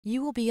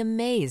You will be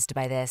amazed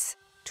by this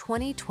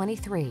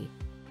 2023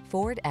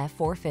 Ford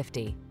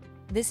F450.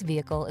 This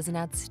vehicle is an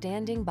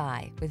outstanding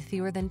buy with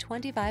fewer than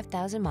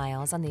 25,000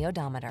 miles on the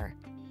odometer.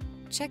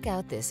 Check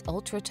out this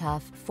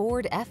ultra-tough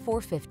Ford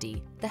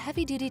F450, the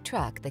heavy-duty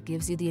truck that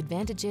gives you the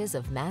advantages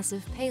of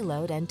massive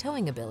payload and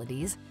towing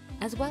abilities,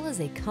 as well as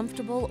a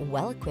comfortable,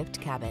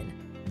 well-equipped cabin.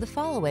 The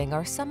following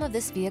are some of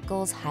this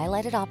vehicle's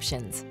highlighted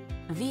options: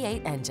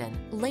 V8 engine,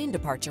 lane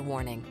departure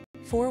warning,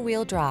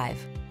 four-wheel drive,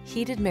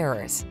 heated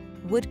mirrors,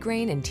 wood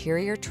grain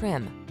interior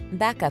trim,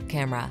 backup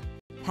camera,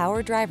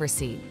 power driver's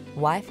seat,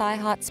 Wi-Fi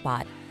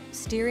hotspot,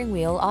 steering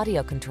wheel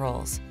audio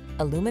controls,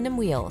 aluminum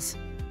wheels.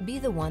 Be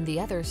the one the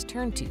others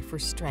turn to for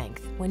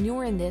strength when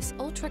you're in this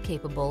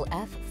ultra-capable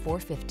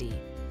F450.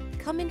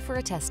 Come in for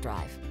a test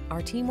drive.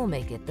 Our team will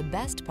make it the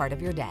best part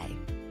of your day.